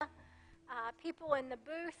people in the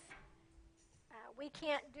booth, we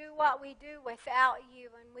can't do what we do without you,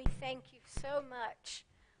 and we thank you so much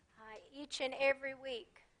each and every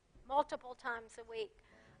week, multiple times a week,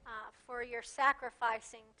 for your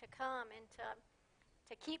sacrificing to come and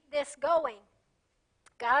to keep this going.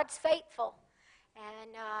 God's faithful,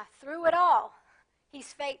 and through it all,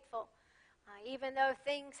 He's faithful. Even though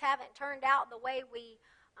things haven't turned out the way we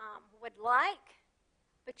would like,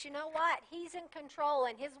 but you know what? He's in control,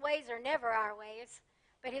 and His ways are never our ways,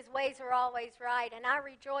 but His ways are always right. And I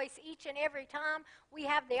rejoice each and every time we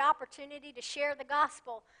have the opportunity to share the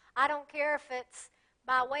gospel. I don't care if it's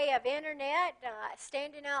by way of internet,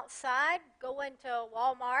 standing outside, going to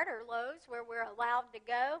Walmart or Lowe's where we're allowed to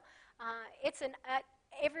go.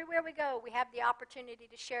 Everywhere we go, we have the opportunity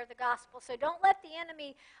to share the gospel. So don't let the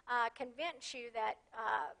enemy convince you that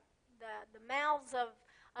the mouths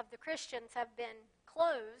of the Christians have been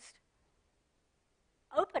closed.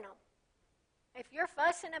 Open them. If you're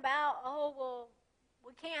fussing about, oh, well,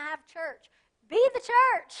 we can't have church, be the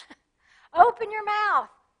church. Open your mouth.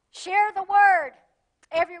 Share the word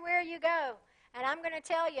everywhere you go. And I'm going to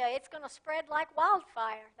tell you, it's going to spread like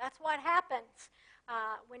wildfire. That's what happens.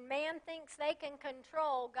 When man thinks they can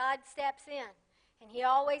control, God steps in, and He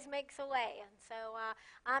always makes a way. And so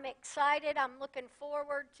I'm excited. I'm looking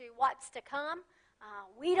forward to what's to come.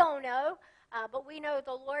 We don't know, but we know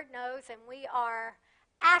the Lord knows, and we are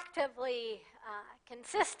actively,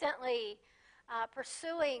 consistently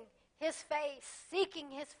pursuing His face,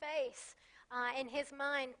 seeking His face in His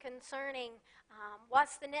mind concerning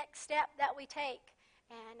what's the next step that we take.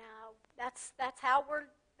 And that's how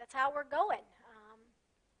we're going.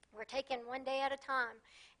 We're taking one day at a time,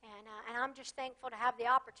 and I'm just thankful to have the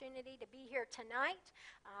opportunity to be here tonight.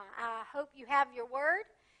 I hope you have your word,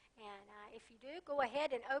 and if you do, go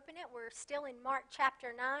ahead and open it. We're still in Mark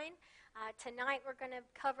chapter 9. Tonight we're going to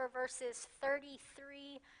cover verses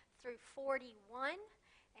 33 through 41,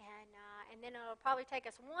 and then it'll probably take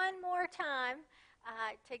us one more time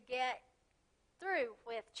to get through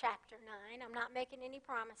with chapter 9. I'm not making any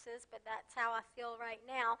promises, but that's how I feel right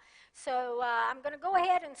now. So I'm going to go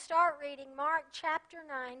ahead and start reading Mark chapter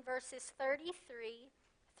 9, verses 33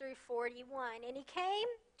 through 41. And He came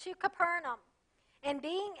to Capernaum, and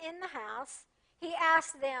being in the house, He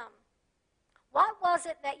asked them, "What was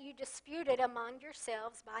it that you disputed among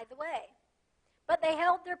yourselves by the way?" But they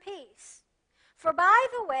held their peace. For by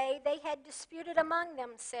the way they had disputed among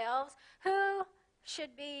themselves who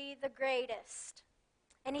should be the greatest.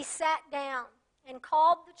 And He sat down and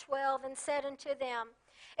called the 12 and said unto them,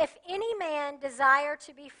 If any man desire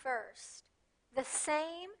to be first, the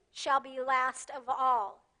same shall be last of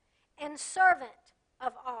all, and servant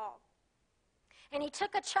of all. And He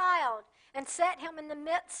took a child and set him in the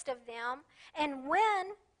midst of them, and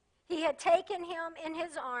when He had taken him in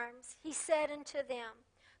His arms, He said unto them,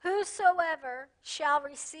 Whosoever shall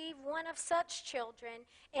receive one of such children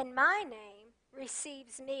in my name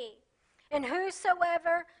receives me. And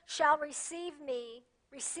whosoever shall receive me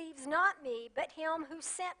receives not me, but him who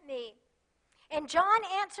sent me. And John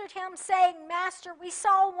answered him, saying, Master, we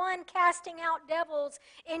saw one casting out devils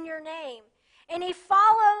in your name, and he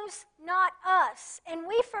follows not us. And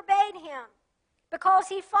we forbade him, because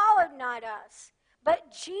he followed not us.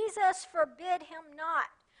 But Jesus forbid him not.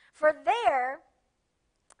 For there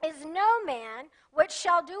is no man which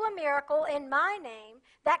shall do a miracle in my name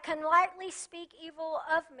that can lightly speak evil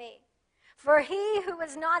of me. For he who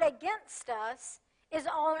is not against us is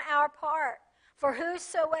on our part. For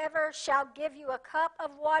whosoever shall give you a cup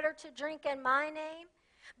of water to drink in my name,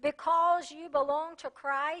 because you belong to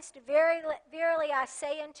Christ, verily I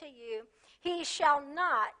say unto you, he shall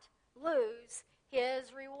not lose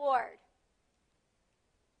his reward.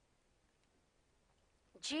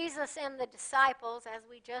 Jesus and the disciples, as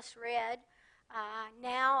we just read,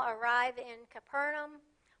 now arrive in Capernaum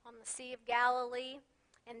on the Sea of Galilee,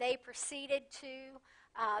 and they proceeded to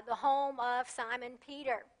the home of Simon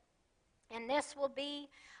Peter. And this will be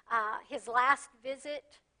his last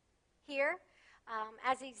visit here.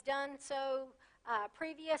 As he's done so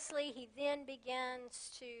previously, he then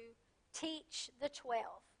begins to teach the 12.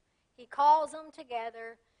 He calls them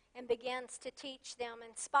together and begins to teach them.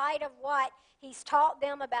 In spite of what he's taught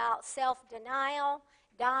them about self-denial,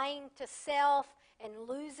 dying to self, and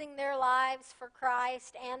losing their lives for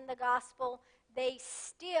Christ and the gospel, they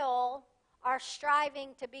still are striving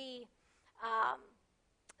to be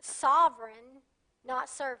sovereign, not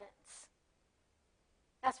servants.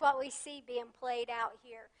 That's what we see being played out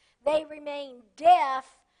here. They remain deaf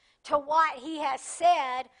to what he has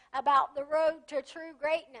said about the road to true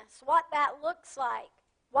greatness, what that looks like.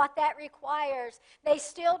 what that requires. They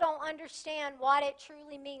still don't understand what it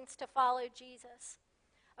truly means to follow Jesus.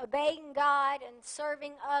 Obeying God and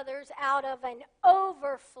serving others out of an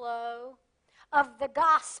overflow of the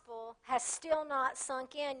gospel has still not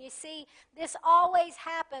sunk in. You see, this always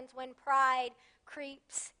happens when pride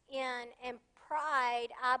creeps in, and pride,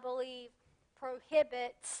 I believe,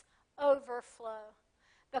 prohibits overflow.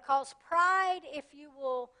 Because pride, if you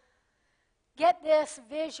will get this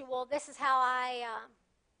visual, this is how I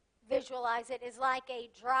visualize it, is like a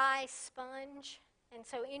dry sponge. And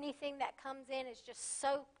so anything that comes in is just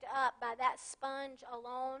soaked up by that sponge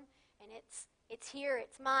alone. And it's here,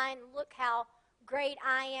 it's mine. Look how great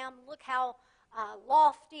I am. Look how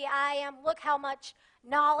lofty I am. Look how much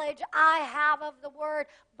knowledge I have of the Word.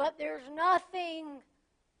 But there's nothing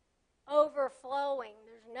overflowing.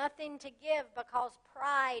 There's nothing to give, because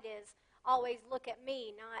pride is always look at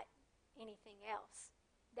me, not anything else.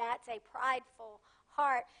 That's a prideful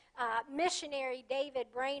heart. Missionary David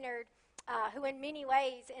Brainerd, who in many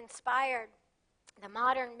ways inspired the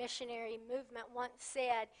modern missionary movement, once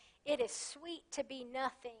said, "It is sweet to be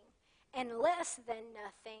nothing and less than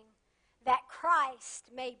nothing, that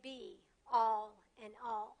Christ may be all in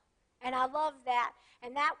all." And I love that.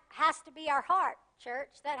 And that has to be our heart,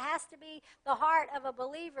 church. That has to be the heart of a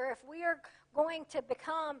believer. If we are going to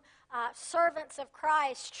become servants of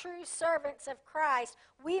Christ, true servants of Christ,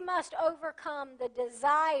 we must overcome the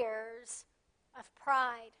desires of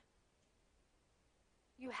pride.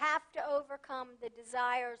 You have to overcome the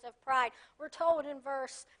desires of pride. We're told in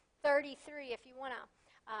verse 33, if you want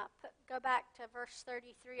to go back to verse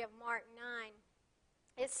 33 of Mark 9,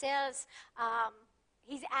 it says,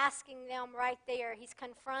 he's asking them right there, he's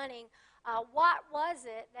confronting, what was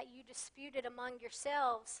it that you disputed among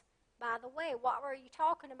yourselves by the way? What were you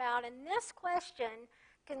talking about? And this question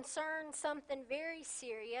concerns something very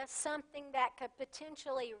serious, something that could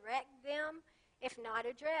potentially wreck them if not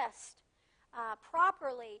addressed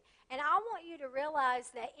properly. And I want you to realize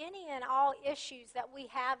that any and all issues that we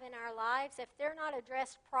have in our lives, if they're not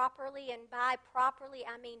addressed properly, and by properly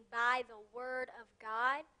I mean by the Word of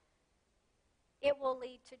God, it will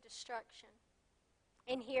lead to destruction.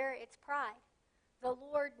 And here it's pride. The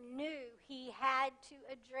Lord knew he had to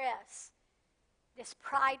address this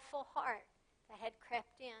prideful heart that had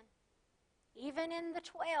crept in. Even in the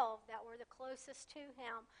 12 that were the closest to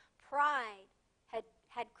him, pride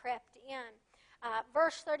had crept in.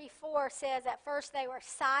 Verse 34 says, at first they were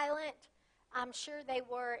silent. I'm sure they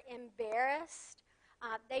were embarrassed.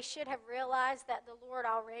 They should have realized that the Lord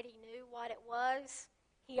already knew what it was.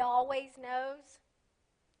 He always knows.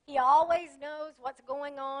 He always knows what's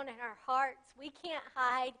going on in our hearts. We can't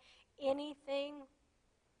hide anything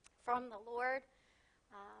from the Lord.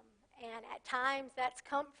 And at times that's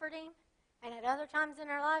comforting. And at other times in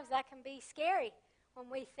our lives that can be scary when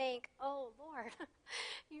we think, oh, Lord,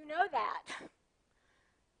 you know that.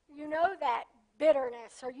 You know that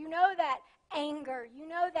bitterness, or you know that anger. You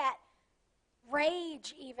know that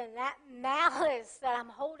rage even, that malice that I'm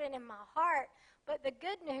holding in my heart. But the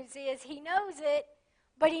good news is he knows it,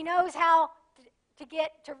 but he knows how to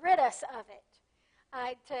get to rid us of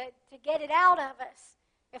it, to get it out of us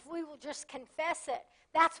if we will just confess it.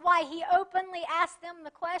 That's why he openly asked them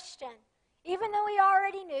the question. Even though he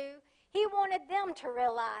already knew, he wanted them to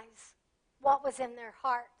realize what was in their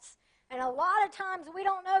hearts. And a lot of times we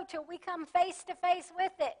don't know till we come face to face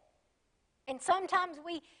with it. And sometimes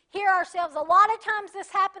we hear ourselves. A lot of times this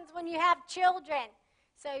happens when you have children.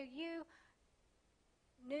 So you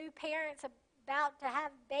new parents about to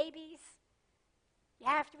have babies, you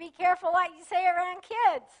have to be careful what you say around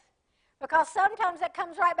kids. Because sometimes that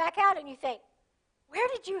comes right back out and you think, where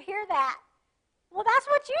did you hear that? Well, that's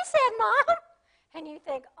what you said, Mom. And you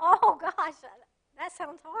think, oh, gosh, that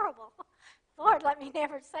sounds horrible. Lord, let me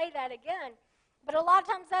never say that again. But a lot of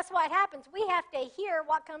times that's what happens. We have to hear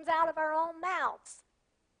what comes out of our own mouths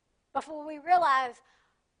before we realize,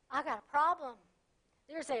 I got a problem.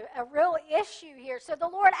 There's a real issue here. So the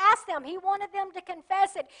Lord asked them. He wanted them to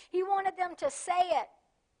confess it. He wanted them to say it.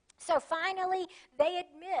 So finally, they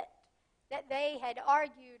admit that they had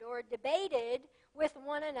argued or debated with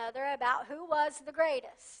one another about who was the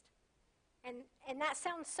greatest. And that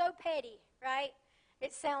sounds so petty, right?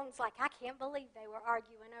 It sounds like, I can't believe they were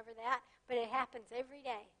arguing over that, but it happens every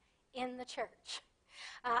day in the church.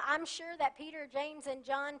 I'm sure that Peter, James, and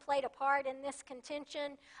John played a part in this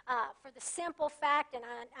contention for the simple fact, and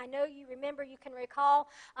I know you remember, you can recall,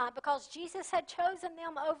 because Jesus had chosen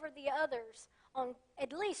them over the others on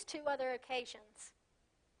at least 2 other occasions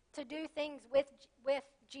to do things with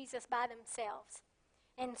Jesus by themselves.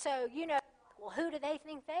 And so, well, who do they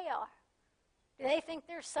think they are? Do they think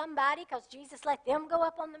there's somebody because Jesus let them go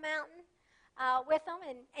up on the mountain with them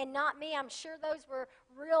and not me? I'm sure those were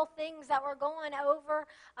real things that were going over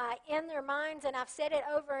in their minds, and I've said it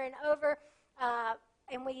over and over,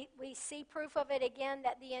 and we see proof of it again,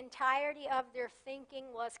 that the entirety of their thinking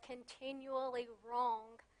was continually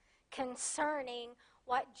wrong concerning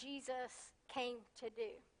what Jesus came to do.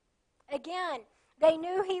 Again, they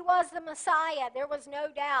knew he was the Messiah. There was no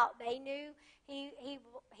doubt. They knew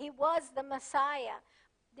he was the Messiah.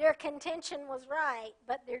 Their contention was right,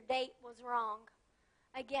 but their date was wrong.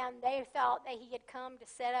 Again, they thought that he had come to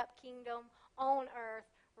set up kingdom on earth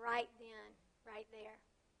right then, right there.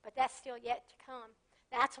 But that's still yet to come.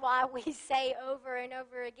 That's why we say over and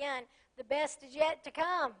over again, the best is yet to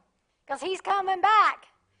come, because he's coming back.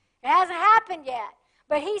 It hasn't happened yet.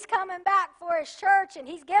 But he's coming back for his church, and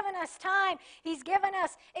he's given us time. He's given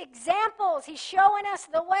us examples. He's showing us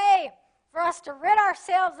the way for us to rid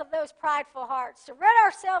ourselves of those prideful hearts, to rid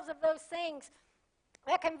ourselves of those things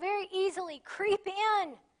that can very easily creep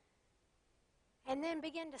in and then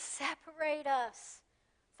begin to separate us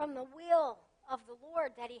from the will of the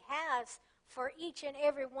Lord that he has for each and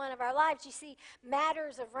every one of our lives. You see,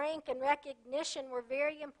 matters of rank and recognition were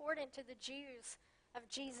very important to the Jews of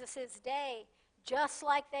Jesus' day, just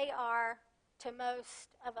like they are to most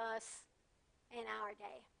of us in our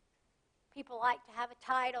day. People like to have a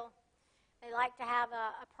title. They like to have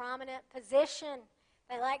a prominent position.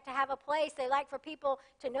 They like to have a place. They like for people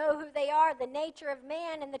to know who they are. The nature of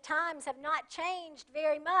man and the times have not changed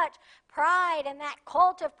very much. Pride and that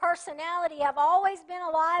cult of personality have always been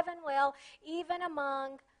alive and well, even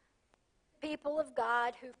among people of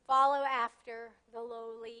God who follow after the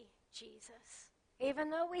lowly Jesus. Even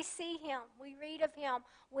though we see him, we read of him,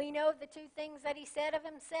 we know the two things that he said of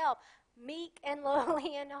himself, meek and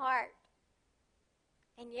lowly in heart.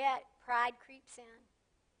 And yet, pride creeps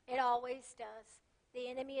in. It always does. The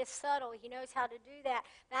enemy is subtle. He knows how to do that.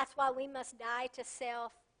 That's why we must die to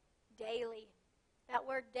self daily. That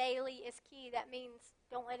word daily is key. That means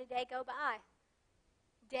don't let a day go by.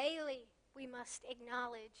 Daily, we must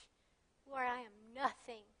acknowledge, Lord, I am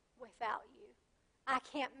nothing without you. I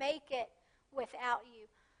can't make it without you.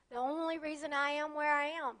 The only reason I am where I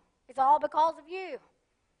am is all because of you.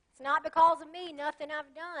 It's not because of me, nothing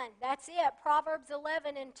I've done. That's it. Proverbs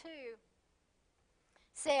 11:2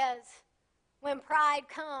 says, when pride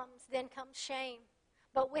comes, then comes shame.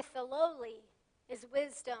 But with the lowly is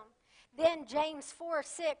wisdom. Then James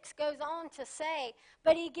 4:6 goes on to say,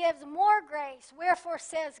 but he gives more grace. Wherefore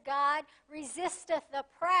says God, resisteth the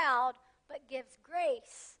proud, but gives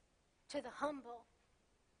grace to the humble.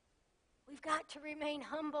 We've got to remain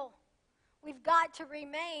humble. We've got to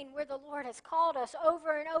remain where the Lord has called us.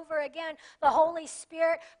 Over and over again, the Holy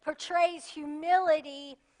Spirit portrays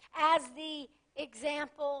humility as the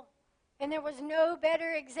example. And there was no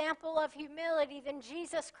better example of humility than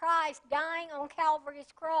Jesus Christ dying on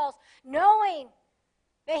Calvary's cross, knowing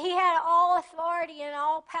that he had all authority and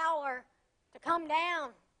all power to come down,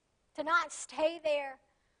 to not stay there,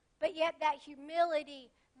 but yet that humility,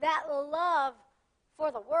 that love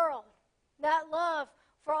for the world, that love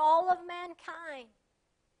for all of mankind,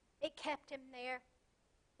 it kept him there.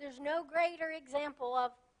 There's no greater example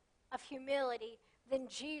of humility than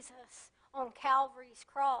Jesus on Calvary's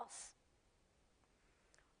cross.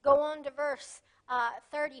 Go on to verse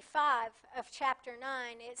 35 of chapter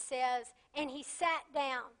 9. It says, and he sat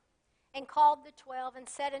down and called the 12 and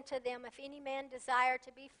said unto them, if any man desire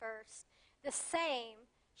to be first, the same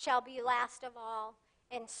shall be last of all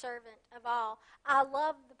and servant of all. I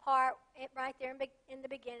love the part right there in the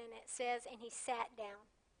beginning. It says, and he sat down.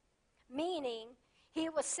 Meaning,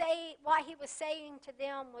 what he was saying to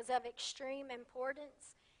them was of extreme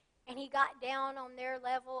importance. And he got down on their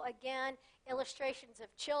level. Again, illustrations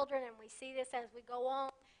of children, and we see this as we go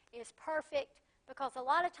on, is perfect. Because a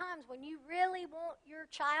lot of times when you really want your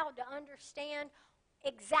child to understand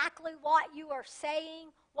exactly what you are saying,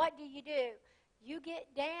 what do? You get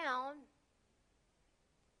down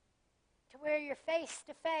to where you're face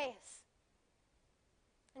to face.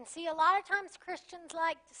 And see, a lot of times Christians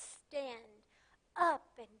like to stand up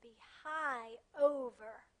and be high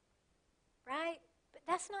over, right? But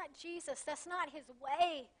that's not Jesus. That's not his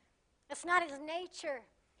way. That's not his nature.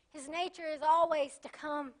 His nature is always to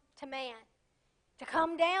come to man, to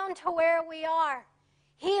come down to where we are.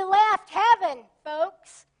 He left heaven,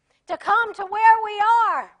 folks, to come to where we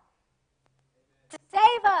are, to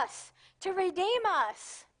save us, to redeem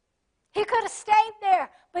us. He could have stayed there,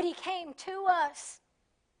 but he came to us.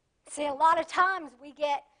 See, a lot of times we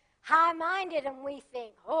get high-minded and we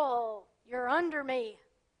think, oh, you're under me,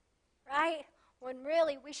 right? When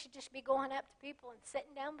really we should just be going up to people and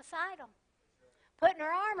sitting down beside them. putting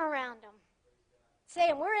her arm around them,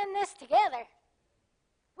 saying, we're in this together.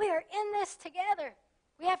 We are in this together.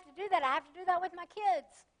 We have to do that. I have to do that with my kids.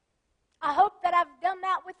 I hope that I've done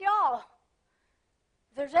that with y'all.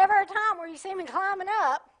 If there's ever a time where you see me climbing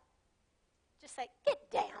up, just say, get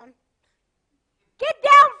down. Get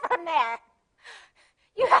down from there.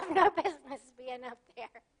 You have no business being up there,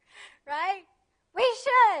 right? We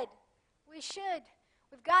should. We should.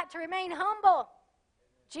 We've got to remain humble.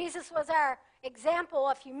 Jesus was our example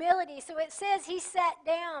of humility. So it says he sat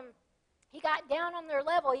down. He got down on their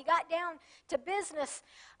level. He got down to business.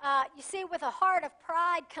 You see, with a heart of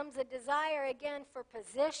pride comes a desire, again, for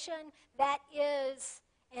position. That is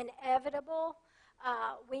inevitable.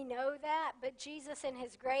 We know that. But Jesus, in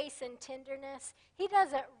his grace and tenderness, he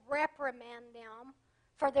doesn't reprimand them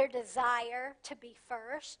for their desire to be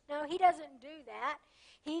first. No, he doesn't do that.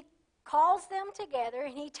 He calls them together,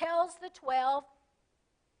 and he tells the 12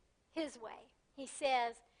 his way. He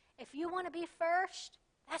says, if you want to be first,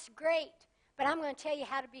 that's great, but I'm going to tell you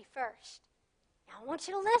how to be first. Now, I want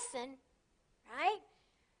you to listen, right?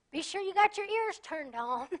 Be sure you got your ears turned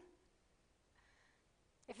on.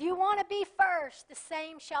 If you want to be first, the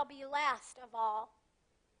same shall be last of all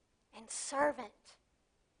and servant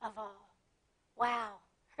of all. Wow,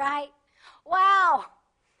 right? Wow.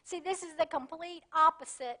 See, this is the complete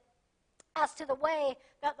opposite as to the way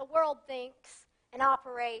that the world thinks and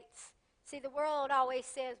operates. See, the world always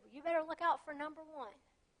says, well, you better look out for number one.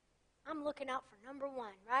 I'm looking out for number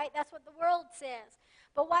one, right? That's what the world says.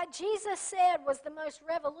 But what Jesus said was the most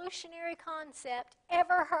revolutionary concept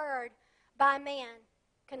ever heard by man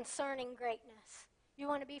concerning greatness. You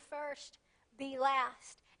want to be first, be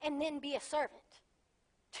last, and then be a servant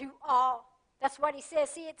to all. That's what he says.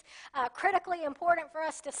 See, it's critically important for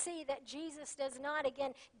us to see that Jesus does not,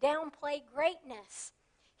 again, downplay greatness.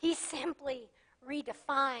 He simply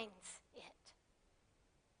redefines it.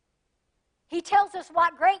 He tells us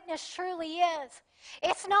what greatness truly is.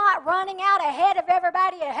 It's not running out ahead of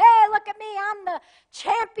everybody and, hey, look at me, I'm the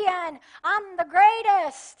champion, I'm the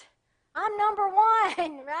greatest, I'm number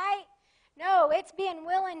one, right? No, it's being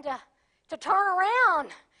willing to turn around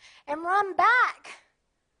and run back.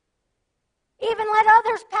 Even let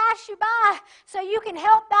others pass you by so you can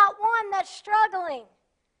help that one that's struggling.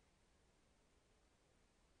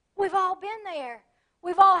 We've all been there.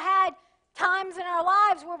 We've all had times in our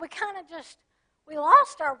lives where we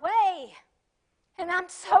lost our way. And I'm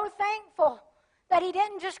so thankful that he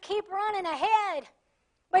didn't just keep running ahead,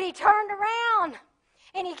 but he turned around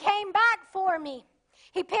and he came back for me.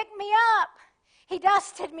 He picked me up. He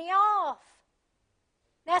dusted me off.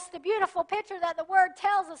 That's the beautiful picture that the Word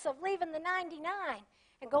tells us of leaving the 99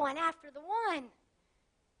 and going after the one.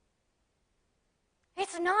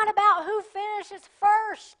 It's not about who finishes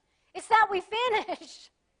first. It's that we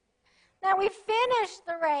finish. That we finish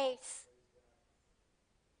the race.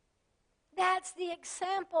 That's the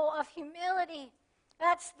example of humility.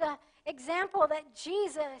 That's the example that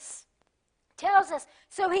Jesus tells us.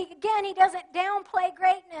 So he doesn't downplay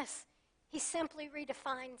greatness. He simply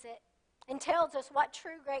redefines it and tells us what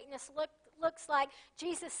true greatness looks like.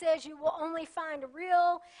 Jesus says you will only find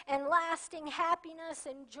real and lasting happiness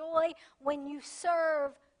and joy when you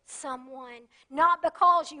serve someone. Not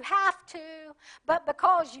because you have to, but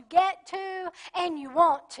because you get to and you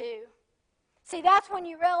want to. See, that's when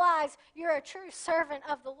you realize you're a true servant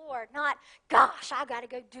of the Lord. Not, gosh, I got to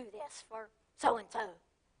go do this for so-and-so.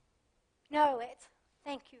 No, it's,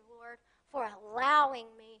 thank you, Lord, for allowing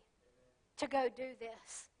me to go do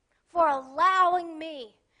this. For allowing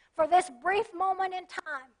me, for this brief moment in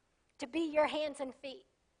time, to be your hands and feet,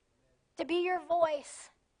 to be your voice,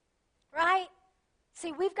 right?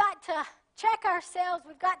 See, we've got to check ourselves.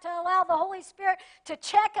 We've got to allow the Holy Spirit to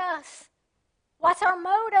check us. What's our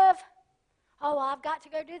motive? Oh, I've got to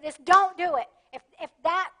go do this. Don't do it. If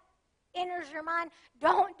that enters your mind,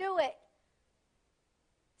 don't do it.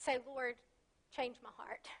 Say, Lord, change my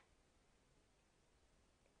heart.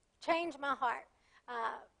 Change my heart.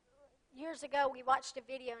 Years ago, we watched a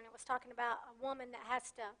video, and it was talking about a woman that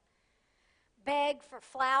has to beg for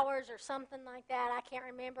flowers or something like that. I can't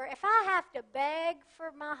remember. If I have to beg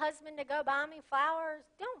for my husband to go buy me flowers,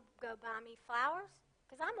 don't go buy me flowers,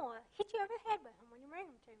 because I'm going to hit you over the head with them when you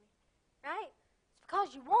bring them to me, right? It's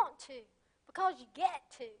because you want to, because you get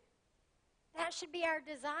to. That should be our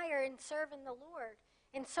desire in serving the Lord.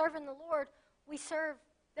 In serving the Lord, we serve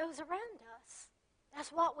those around us.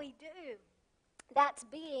 That's what we do. That's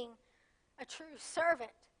being a true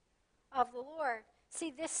servant of the Lord. See,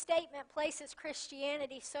 this statement places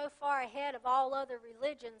Christianity so far ahead of all other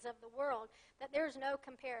religions of the world that there's no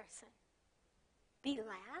comparison. Be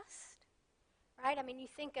last, right? I mean, you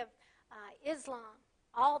think of Islam,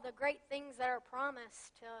 all the great things that are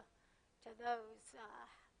promised to those,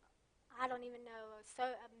 I don't even know,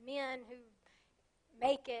 men who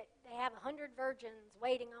make it, they have 100 virgins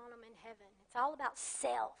waiting on them in heaven. It's all about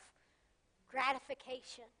self,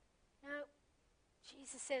 gratification. No,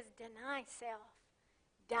 Jesus says, deny self,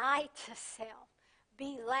 die to self,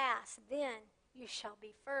 be last, then you shall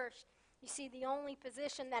be first. You see, the only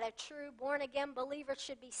position that a true born-again believer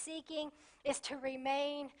should be seeking is to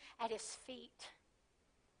remain at his feet.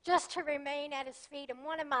 Just to remain at his feet. And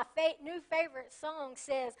one of my new favorite songs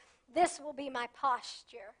says, this will be my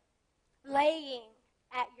posture, laying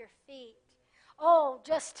at your feet. Oh,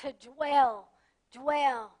 just to dwell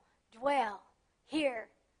here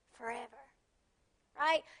forever.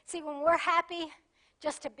 Right? See, when we're happy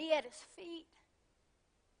just to be at his feet,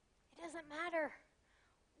 it doesn't matter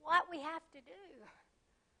what we have to do.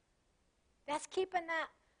 That's keeping that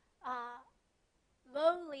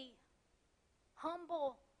lowly,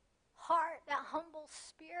 humble heart, that humble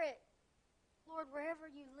spirit. Lord, wherever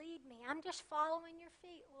you lead me, I'm just following your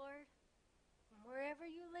feet, Lord. And wherever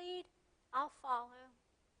you lead, I'll follow.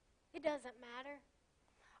 It doesn't matter.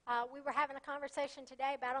 We were having a conversation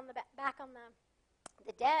today about back on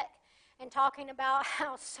the deck, and talking about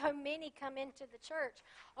how so many come into the church.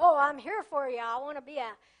 Oh, I'm here for you. I want to be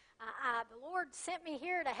the Lord sent me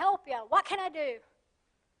here to help you. What can I do?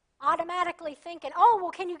 Automatically thinking, oh,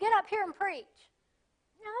 well, can you get up here and preach?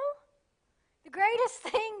 No. The greatest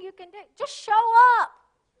thing you can do, just show up.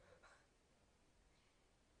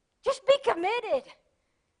 Just be committed.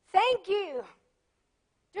 Thank you.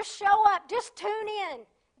 Just show up. Just tune in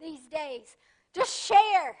these days. Just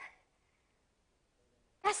share.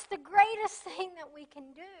 That's the greatest thing that we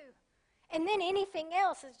can do. And then anything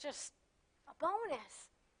else is just a bonus.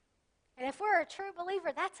 And if we're a true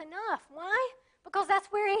believer, that's enough. Why? Because that's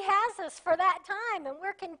where he has us for that time. And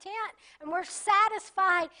we're content. And we're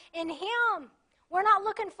satisfied in him. We're not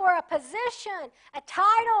looking for a position, a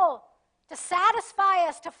title to satisfy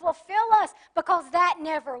us, to fulfill us. Because that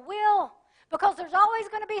never will. Because there's always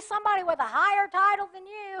going to be somebody with a higher title than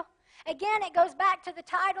you. Again, it goes back to the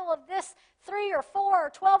title of this 3 or 4 or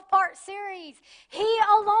 12-part series. He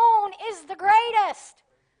alone is the greatest,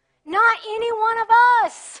 not any one of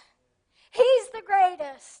us. He's the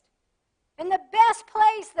greatest. And the best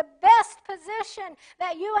place, the best position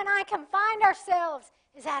that you and I can find ourselves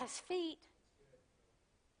is at his feet.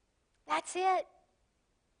 That's it.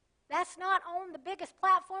 That's not on the biggest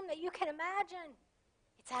platform that you can imagine.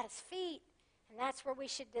 It's at his feet. And that's where we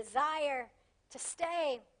should desire to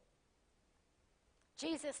stay.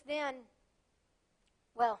 Jesus then,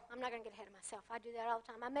 well, I'm not going to get ahead of myself. I do that all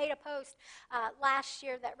the time. I made a post last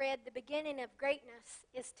year that read, the beginning of greatness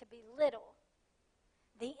is to be little.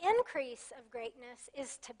 The increase of greatness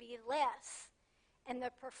is to be less. And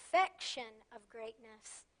the perfection of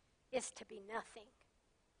greatness is to be nothing.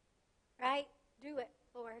 Right? Do it,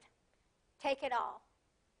 Lord. Take it all.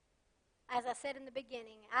 As I said in the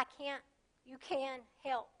beginning, I can't, you can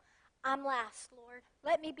help. I'm last, Lord.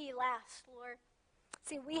 Let me be last, Lord.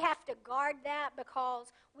 See, we have to guard that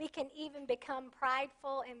because we can even become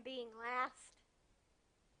prideful in being last.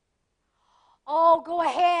 Oh, go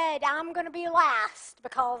ahead. I'm going to be last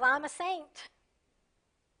because I'm a saint.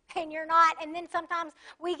 And you're not. And then sometimes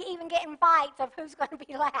we even get in fights of who's going to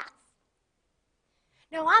be last.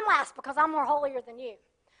 No, I'm last because I'm more holier than you.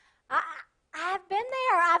 I've been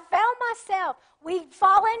there. I've found myself. We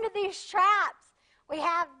fall into these traps. We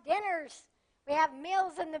have dinners. We have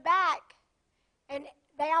meals in the back. And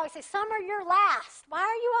they always say, Summer, you're last. Why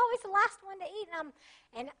are you always the last one to eat?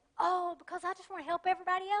 Because I just want to help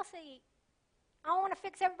everybody else eat. I want to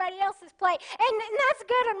fix everybody else's plate. And that's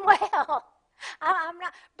good and well. I'm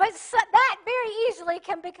not, but that very easily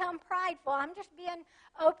can become prideful. I'm just being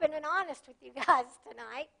open and honest with you guys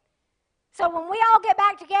tonight. So when we all get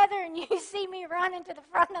back together and you see me running to the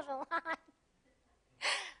front of the line,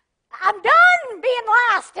 I'm done being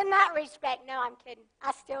last in that respect. No, I'm kidding.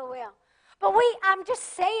 I still will. But I'm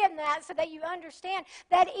just saying that so that you understand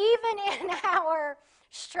that even in our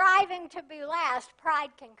striving to be last, pride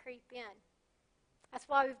can creep in. That's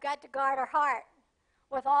why we've got to guard our heart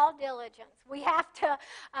with all diligence. We have to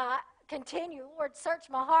continue, Lord, search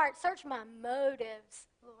my heart, search my motives,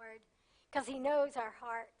 Lord, because he knows our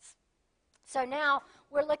hearts. So now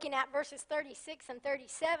we're looking at verses 36 and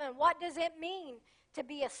 37. What does it mean to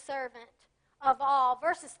be a servant of all?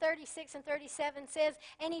 Verses 36 and 37 says,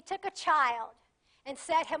 And he took a child and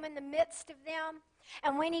set him in the midst of them.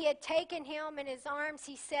 And when he had taken him in his arms,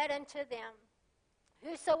 he said unto them,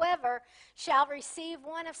 Whosoever shall receive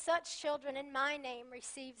one of such children in my name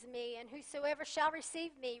receives me, and whosoever shall receive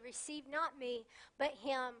me, receive not me, but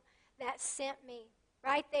him that sent me.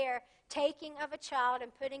 Right there, taking of a child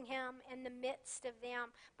and putting him in the midst of them.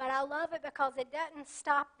 But I love it because it doesn't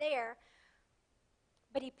stop there.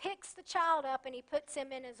 But he picks the child up and he puts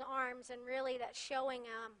him in his arms, and really that's showing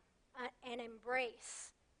an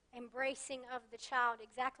embrace, embracing of the child,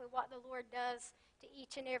 exactly what the Lord does to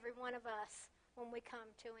each and every one of us when we come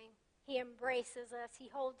to him. He embraces us. He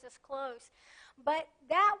holds us close. But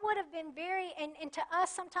that would have been and to us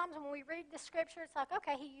sometimes when we read the scripture, it's like,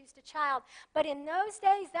 okay, he used a child. But in those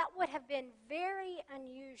days, that would have been very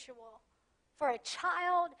unusual for a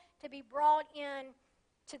child to be brought in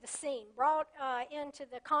to the scene, brought into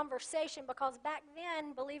the conversation, because back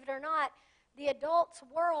then, believe it or not, the adults'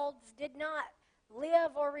 worlds did not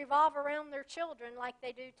live or revolve around their children like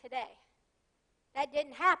they do today. That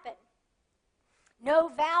didn't happen. No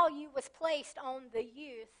value was placed on the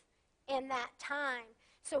youth in that time.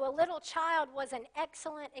 So a little child was an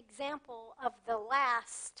excellent example of the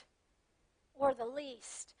last or the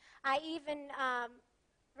least. I even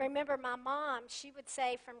remember my mom, she would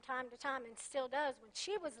say from time to time, and still does, when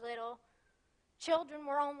she was little, children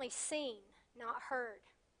were only seen, not heard.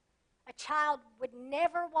 A child would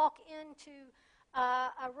never walk into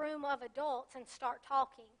a room of adults and start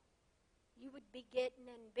talking. You would be getting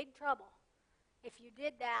in big trouble if you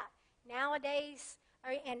did that. Nowadays,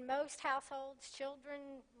 in most households,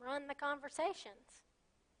 children run the conversations.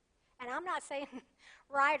 And I'm not saying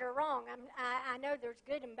right or wrong. I know there's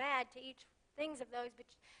good and bad to each things of those, but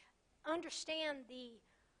understand the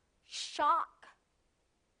shock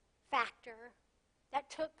factor that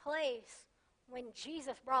took place when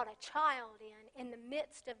Jesus brought a child in the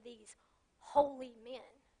midst of these holy men.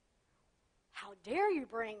 How dare you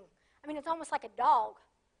bring, it's almost like a dog.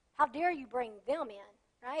 How dare you bring them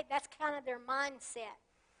in, right? That's kind of their mindset.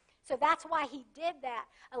 So that's why he did that.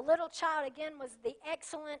 A little child, again, was the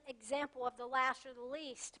excellent example of the last or the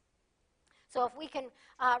least. So if we can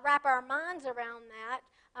wrap our minds around that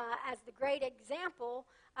as the great example,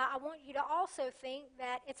 I want you to also think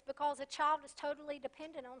that it's because a child is totally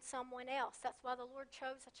dependent on someone else. That's why the Lord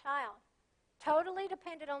chose a child. Totally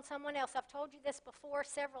dependent on someone else. I've told you this before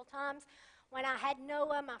several times. When I had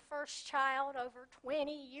Noah, my first child, over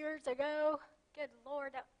 20 years ago, good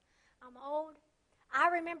Lord, I'm old. I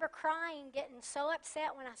remember crying, getting so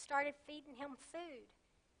upset when I started feeding him food,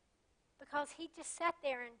 because he just sat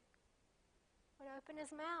there and would open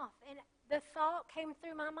his mouth. And the thought came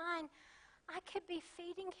through my mind, I could be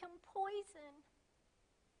feeding him poison.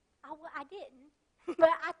 I didn't,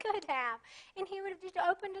 but I could have. And he would have just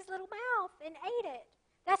opened his little mouth and ate it.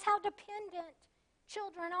 That's how dependent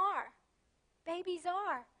children are. Babies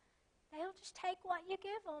are. They'll just take what you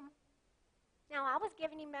give them. Now, I was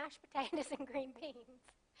giving him mashed potatoes and green beans.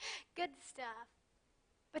 Good stuff.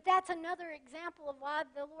 But that's another example of why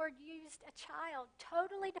the Lord used a child.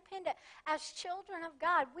 Totally dependent. As children of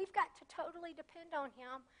God, we've got to totally depend on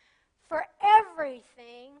him for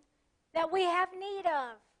everything that we have need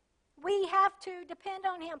of. We have to depend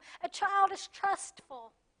on him. A child is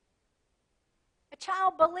trustful. A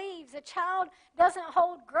child believes. A child doesn't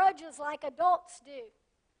hold grudges like adults do.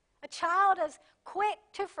 A child is quick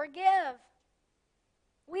to forgive.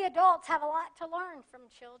 We adults have a lot to learn from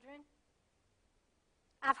children.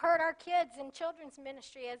 I've heard our kids in children's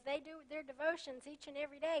ministry, as they do their devotions each and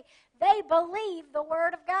every day, they believe the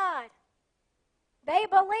Word of God. They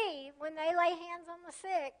believe when they lay hands on the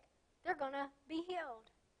sick, they're going to be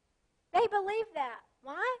healed. They believe that.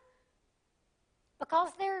 Why?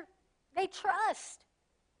 Because they trust.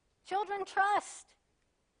 Children trust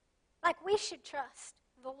like we should trust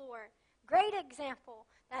the Lord. Great example.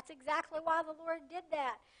 That's exactly why the Lord did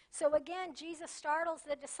that. So again, Jesus startles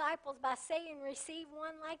the disciples by saying, receive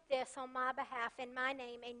one like this on my behalf in my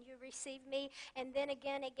name, and you receive me. And then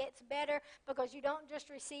again, it gets better, because you don't just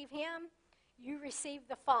receive him, you receive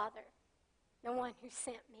the Father, the one who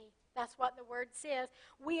sent me. That's what the word says.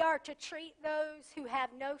 We are to treat those who have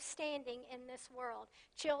no standing in this world.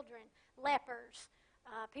 Children, lepers,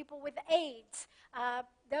 people with AIDS,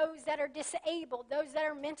 those that are disabled, those that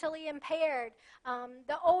are mentally impaired,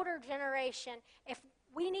 the older generation. If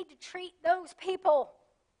we need to treat those people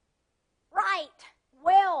right,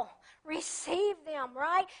 well, receive them,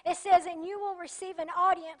 right? It says, and you will receive an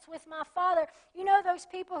audience with my Father. You know those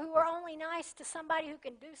people who are only nice to somebody who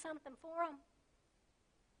can do something for them?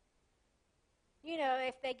 You know,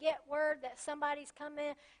 if they get word that somebody's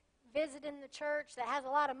coming, visiting the church that has a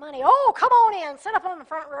lot of money, oh, come on in, sit up on the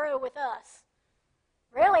front row with us.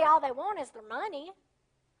 Really, all they want is their money,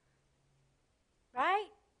 right?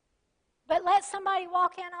 But let somebody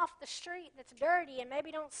walk in off the street that's dirty and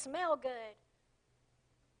maybe don't smell good.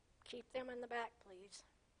 Keep them in the back, please.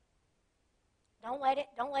 Don't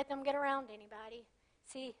let them get around anybody.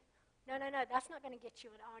 See, no, that's not going to get you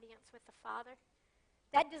an audience with the Father.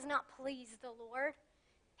 That does not please the Lord.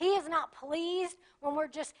 He is not pleased when we're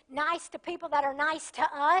just nice to people that are nice to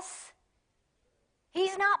us.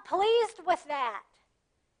 He's not pleased with that.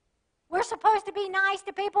 We're supposed to be nice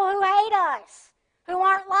to people who hate us, who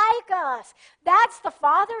aren't like us. That's the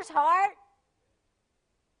Father's heart.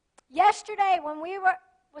 Yesterday when we were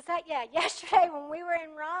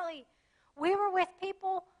in Raleigh, we were with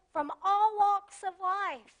people from all walks of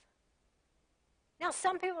life. Now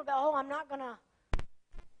some people go, I'm not going to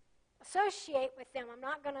associate with them. I'm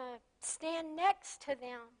not going to stand next to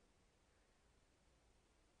them.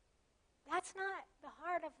 That's not the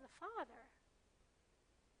heart of the Father.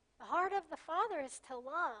 The heart of the Father is to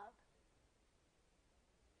love.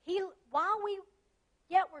 While we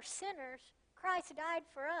yet were sinners, Christ died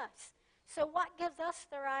for us. So what gives us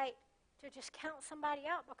the right to just count somebody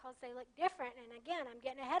out because they look different? And again, I'm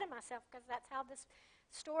getting ahead of myself because that's how this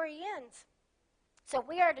story ends. So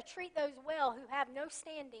we are to treat those well who have no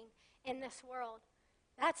standing in this world.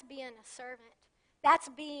 That's being a servant. That's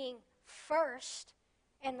being first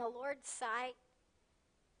in the Lord's sight.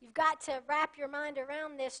 You've got to wrap your mind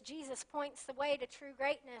around this. Jesus points the way to true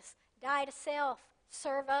greatness. Die to self.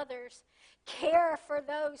 Serve others. Care for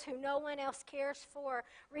those who no one else cares for.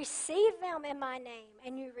 Receive them in my name,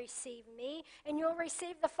 and you receive me, and you'll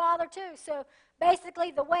receive the Father too. So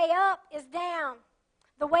basically, the way up is down.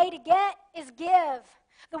 The way to get is give.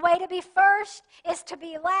 The way to be first is to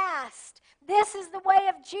be last. This is the way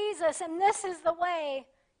of Jesus, and this is the way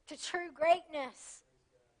to true greatness.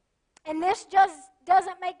 And this just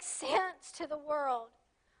doesn't make sense to the world.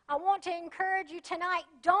 I want to encourage you tonight,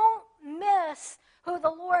 don't miss who the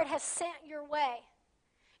Lord has sent your way.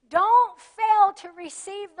 Don't fail to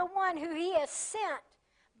receive the one who he has sent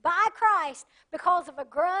by Christ because of a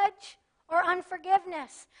grudge or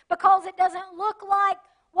unforgiveness, because it doesn't look like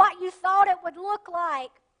what you thought it would look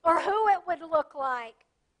like or who it would look like.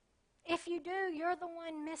 If you do, you're the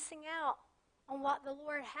one missing out on what the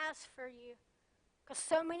Lord has for you. Because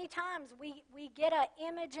so many times we get an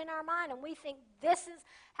image in our mind and we think this is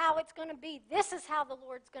how it's going to be. This is how the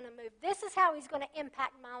Lord's going to move. This is how he's going to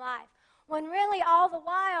impact my life. When really all the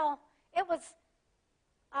while it was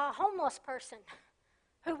a homeless person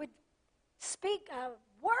who would speak a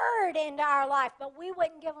word into our life, but we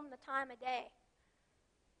wouldn't give them the time of day.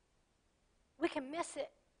 We can miss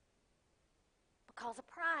it because of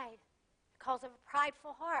pride, because of a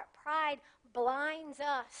prideful heart. Pride blinds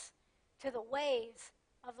us to the ways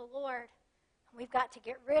of the Lord. We've got to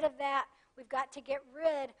get rid of that. We've got to get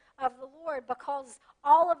rid of the Lord, because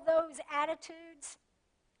all of those attitudes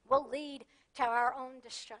will lead to our own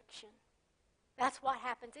destruction. That's what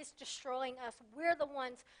happens. It's destroying us. We're the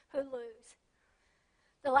ones who lose.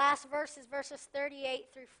 The last verses 38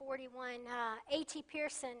 through 41, A.T.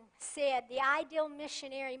 Pierson said, the ideal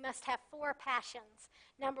missionary must have 4 passions.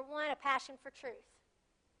 Number 1, a passion for truth.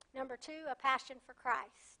 Number 2, a passion for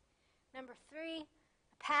Christ. Number 3,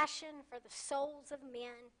 a passion for the souls of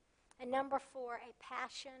men. And number 4, a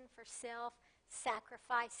passion for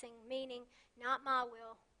self-sacrificing, meaning not my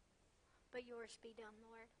will, but yours be done,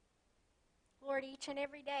 Lord. Lord, each and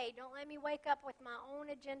every day, don't let me wake up with my own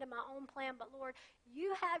agenda, my own plan, but Lord,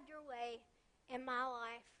 you have your way in my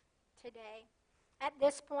life today. At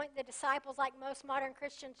this point, the disciples, like most modern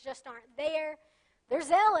Christians, just aren't there. They're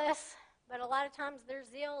zealous, but a lot of times their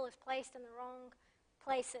zeal is placed in the wrong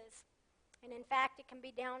places. And in fact, it can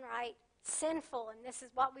be downright sinful. And this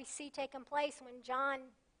is what we see taking place when John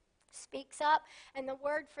speaks up. And the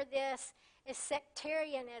word for this is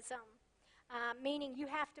sectarianism, meaning you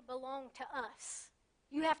have to belong to us.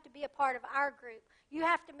 You have to be a part of our group. You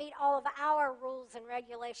have to meet all of our rules and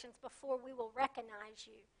regulations before we will recognize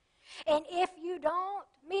you. And if you don't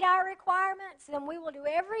meet our requirements, then we will do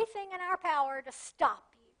everything in our power to stop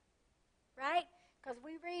you. Right? Because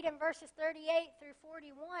we read in verses 38 through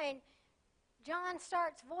 41, John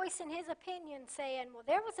starts voicing his opinion, saying, well,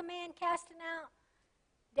 there was a man casting out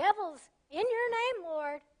devils in your name,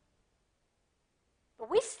 Lord.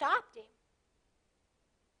 But we stopped him.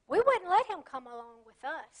 We wouldn't let him come along with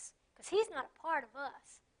us because he's not a part of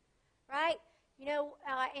us. Right? You know,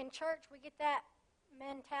 in church we get that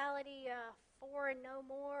mentality, 4 and no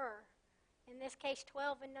more, or in this case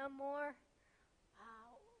 12 and no more.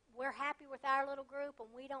 We're happy with our little group and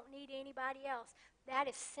we don't need anybody else. That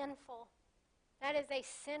is sinful. That is a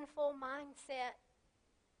sinful mindset.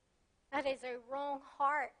 That is a wrong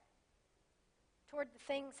heart toward the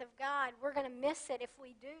things of God. We're going to miss it if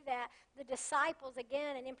we do that. The disciples,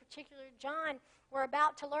 again, and in particular John, were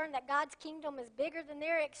about to learn that God's kingdom is bigger than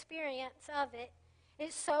their experience of it.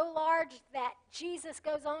 is so large that Jesus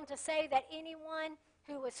goes on to say that anyone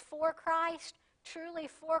who is for Christ, truly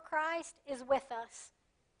for Christ, is with us.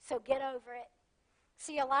 So get over it.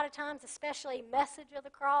 See, a lot of times, especially message of the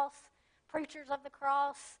cross, preachers of the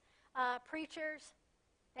cross, preachers,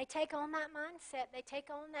 they take on that mindset. They take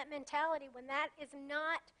on that mentality when that is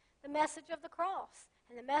not the message of the cross.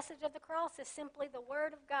 And the message of the cross is simply the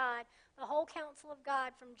Word of God, the whole counsel of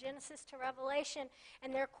God from Genesis to Revelation.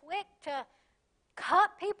 And they're quick to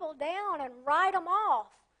cut people down and write them off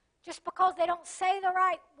just because they don't say the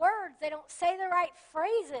right words, they don't say the right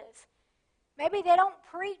phrases. Maybe they don't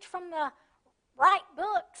preach from the right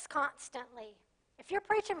books constantly. If you're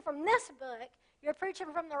preaching from this book, you're preaching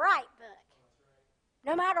from the right book.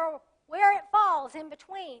 No matter where it falls in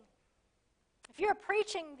between. If you're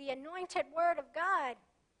preaching the anointed Word of God,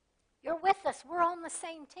 you're with us. We're on the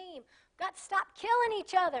same team. We've got to stop killing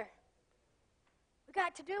each other. We've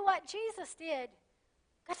got to do what Jesus did.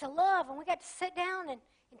 We've got to love, and we've got to sit down and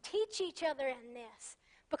teach each other in this.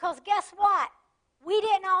 Because guess what? We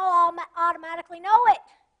didn't all automatically know it.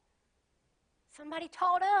 Somebody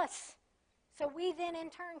taught us. So we then in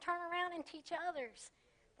turn around and teach others.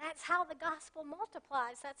 That's how the gospel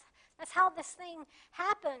multiplies. That's how this thing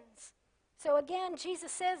happens. So again,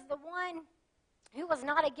 Jesus says the one who was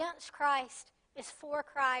not against Christ is for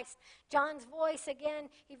Christ. John's voice, again,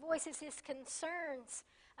 he voices his concerns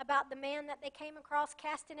about the man that they came across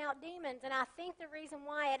casting out demons. And I think the reason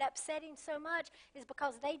why it upset him so much is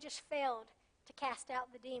because they just failed to cast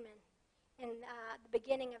out the demon in the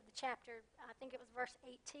beginning of the chapter. I think it was verse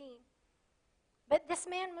 18. But this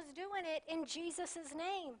man was doing it in Jesus'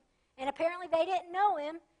 name. And apparently they didn't know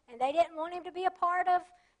him, and they didn't want him to be a part of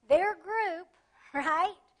their group,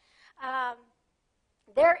 right?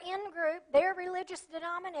 Their in-group, their religious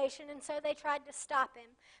denomination, and so they tried to stop him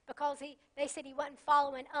because they said he wasn't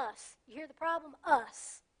following us. You hear the problem?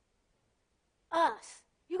 Us. Us.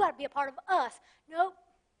 You got to be a part of us. Nope.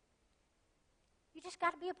 You just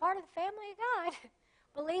got to be a part of the family of God.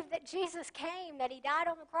 Believe that Jesus came, that he died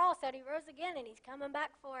on the cross, that he rose again, and he's coming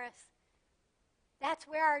back for us. That's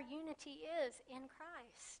where our unity is, in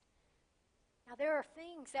Christ. Now, there are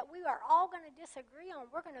things that we are all going to disagree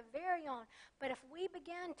on. We're going to vary on. But if we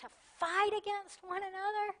begin to fight against one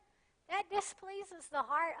another, that displeases the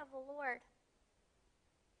heart of the Lord.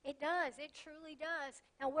 It does. It truly does.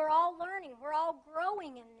 Now, we're all learning. We're all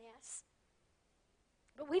growing in this.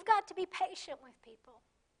 But we've got to be patient with people.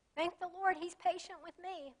 Thank the Lord, he's patient with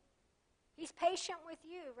me. He's patient with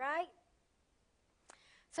you, right?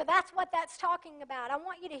 So that's what that's talking about. I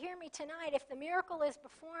want you to hear me tonight. If the miracle is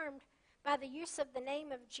performed by the use of the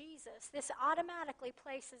name of Jesus, this automatically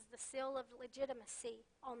places the seal of legitimacy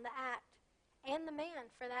on the act, and the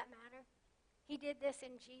man for that matter. He did this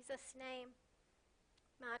in Jesus' name.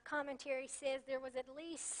 My commentary says there was at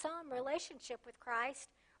least some relationship with Christ,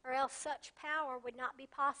 or else such power would not be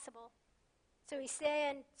possible. So he's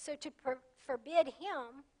saying, so to forbid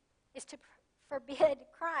him is to forbid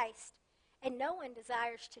Christ, and no one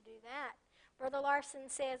desires to do that. Brother Larson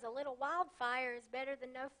says a little wildfire is better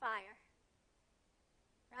than no fire.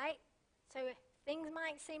 Right? So things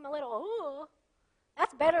might seem a little, ooh,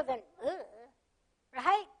 that's better than,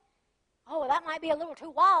 right? Oh, that might be a little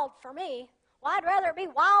too wild for me. Well, I'd rather it be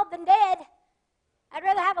wild than dead. I'd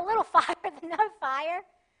rather have a little fire than no fire,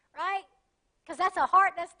 right? Because that's a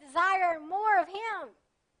heart that's desiring more of him,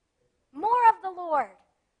 more of the Lord.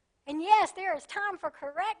 And yes, there is time for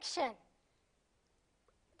correction.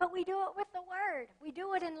 But we do it with the word. We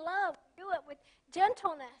do it in love. We do it with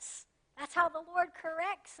gentleness. That's how the Lord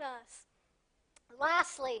corrects us.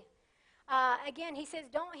 Lastly, again, he says,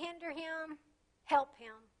 don't hinder him, help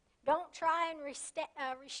him. Don't try and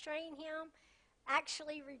restrain him.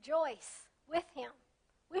 Actually rejoice with him.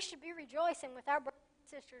 We should be rejoicing with our brothers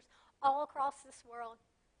and sisters all across this world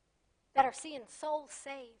that are seeing souls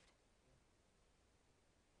saved.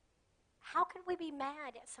 How can we be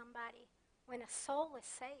mad at somebody when a soul is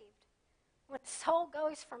saved? When a soul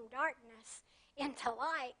goes from darkness into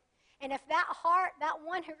light. And if that heart, that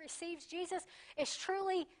one who receives Jesus, is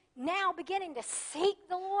truly now beginning to seek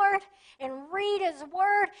the Lord and read his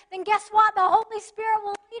word, then guess what? The Holy Spirit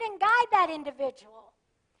will lead and guide that individual.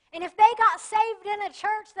 And if they got saved in a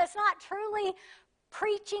church that's not truly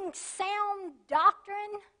preaching sound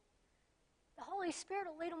doctrine, the Holy Spirit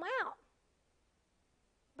will lead them out.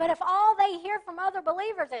 But if all they hear from other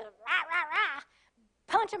believers is rah, rah, rah,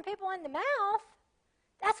 punching people in the mouth,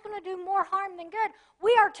 that's going to do more harm than good.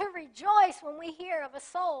 We are to rejoice when we hear of a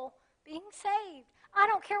soul being saved. I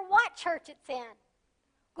don't care what church it's in.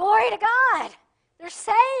 Glory to God. They're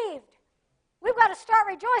saved. We've got to start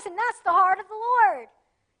rejoicing. That's the heart of the Lord.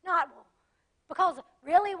 Not, well, Because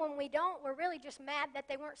really, when we don't, we're really just mad that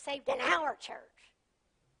they weren't saved in our church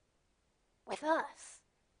with us,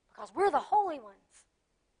 because we're the holy ones.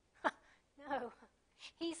 No,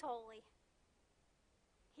 He's holy.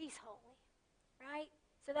 He's holy, right?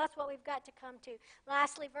 So that's what we've got to come to.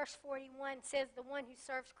 Lastly, verse 41 says, the one who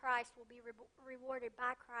serves Christ will be rewarded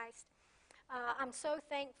by Christ. I'm so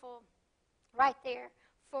thankful right there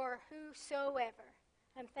for whosoever.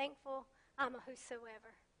 I'm thankful I'm a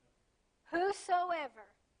whosoever. Whosoever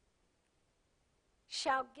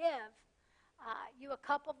shall give you a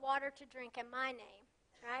cup of water to drink in my name,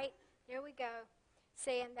 right? There we go.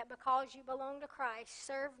 Saying that because you belong to Christ,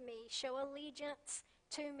 serve me, show allegiance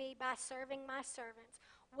to me by serving my servants,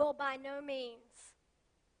 will by no means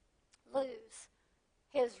lose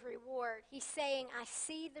his reward. He's saying, I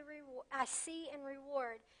see and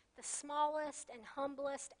reward the smallest and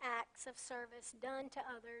humblest acts of service done to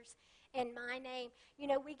others in my name. You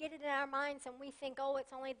know, we get it in our minds and we think, oh,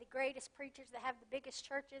 it's only the greatest preachers that have the biggest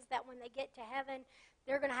churches, that when they get to heaven,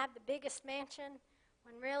 they're going to have the biggest mansion,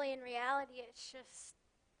 when really in reality it's just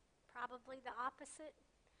probably the opposite.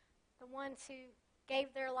 The ones who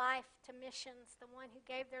gave their life to missions, the one who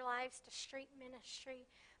gave their lives to street ministry,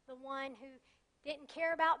 the one who didn't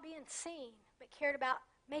care about being seen, but cared about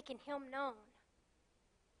making Him known.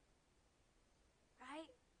 Right?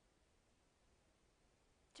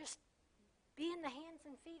 Just be in the hands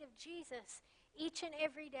and feet of Jesus each and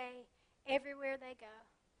every day, everywhere they go,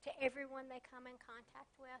 to everyone they come in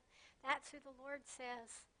contact with. That's who the Lord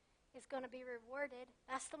says is going to be rewarded.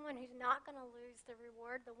 That's the one who's not going to lose the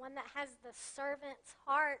reward, the one that has the servant's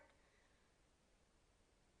heart,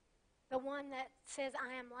 the one that says,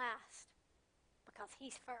 I am last, because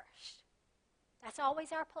He's first. That's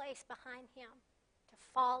always our place behind Him, to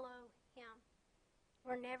follow Him.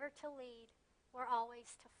 We're never to lead, we're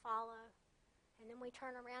always to follow. And then we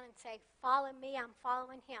turn around and say, follow me, I'm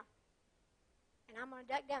following Him. And I'm going to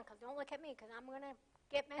duck down, because don't look at me, because I'm going to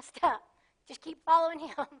get messed up. Just keep following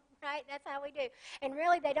Him, right? That's how we do. And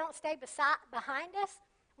really, they don't stay behind us.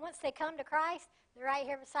 Once they come to Christ, they're right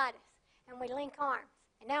here beside us. And we link arms.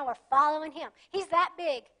 And now we're following Him. He's that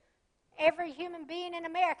big. Every human being in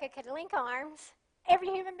America could link arms. Every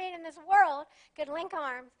human being in this world could link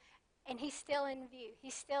arms. And He's still in view.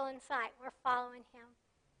 He's still in sight. We're following Him.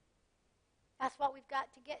 That's what we've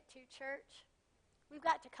got to get to, church. We've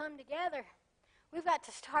got to come together. We've got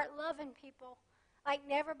to start loving people like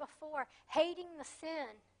never before, hating the sin,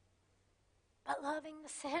 but loving the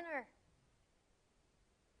sinner.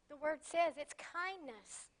 The Word says it's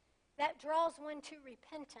kindness that draws one to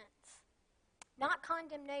repentance, not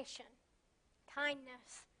condemnation,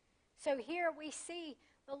 kindness. So here we see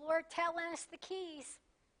the Lord telling us the keys.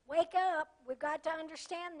 Wake up. We've got to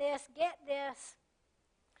understand this. Get this.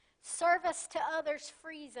 Service to others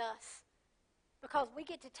frees us, because we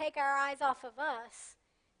get to take our eyes off of us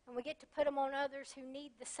and we get to put them on others who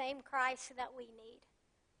need the same Christ that we need.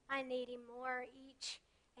 I need Him more each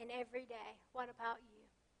and every day. What about you?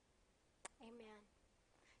 Amen.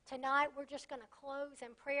 Tonight we're just going to close in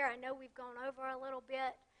prayer. I know we've gone over a little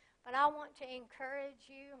bit, but I want to encourage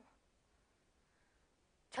you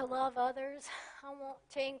to love others. I want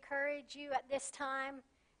to encourage you at this time,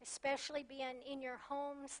 especially being in your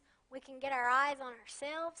homes. We can get our eyes on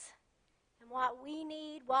ourselves and what we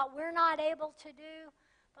need, what we're not able to do.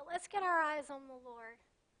 But let's get our eyes on the Lord.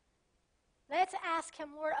 Let's ask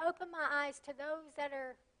Him, Lord, open my eyes to those that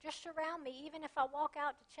are just around me, even if I walk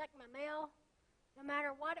out to check my mail, no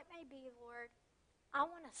matter what it may be, Lord. I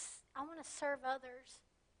want to serve others,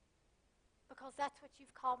 because that's what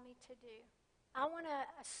You've called me to do. I want to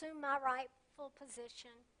assume my rightful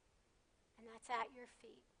position, and that's at Your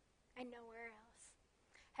feet and nowhere else.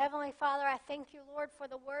 Heavenly Father, I thank You, Lord, for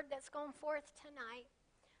the word that's gone forth tonight.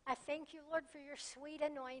 I thank You, Lord, for Your sweet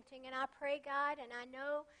anointing, and I pray, God, and I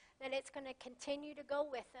know that it's going to continue to go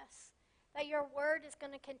with us, that Your word is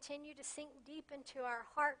going to continue to sink deep into our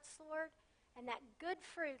hearts, Lord, and that good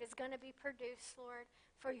fruit is going to be produced, Lord,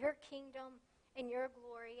 for Your kingdom and Your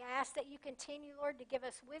glory. I ask that You continue, Lord, to give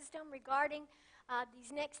us wisdom regarding these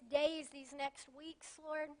next days, these next weeks,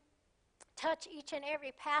 Lord. Touch each and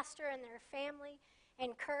every pastor and their family.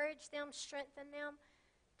 Encourage them, strengthen them.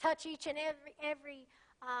 Touch each and every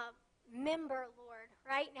member, Lord,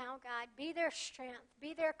 right now, God. Be their strength,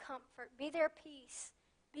 be their comfort, be their peace,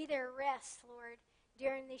 be their rest, Lord,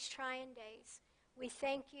 during these trying days. We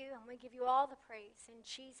thank You and we give You all the praise. In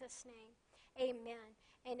Jesus' name, amen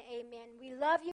and amen. We love You.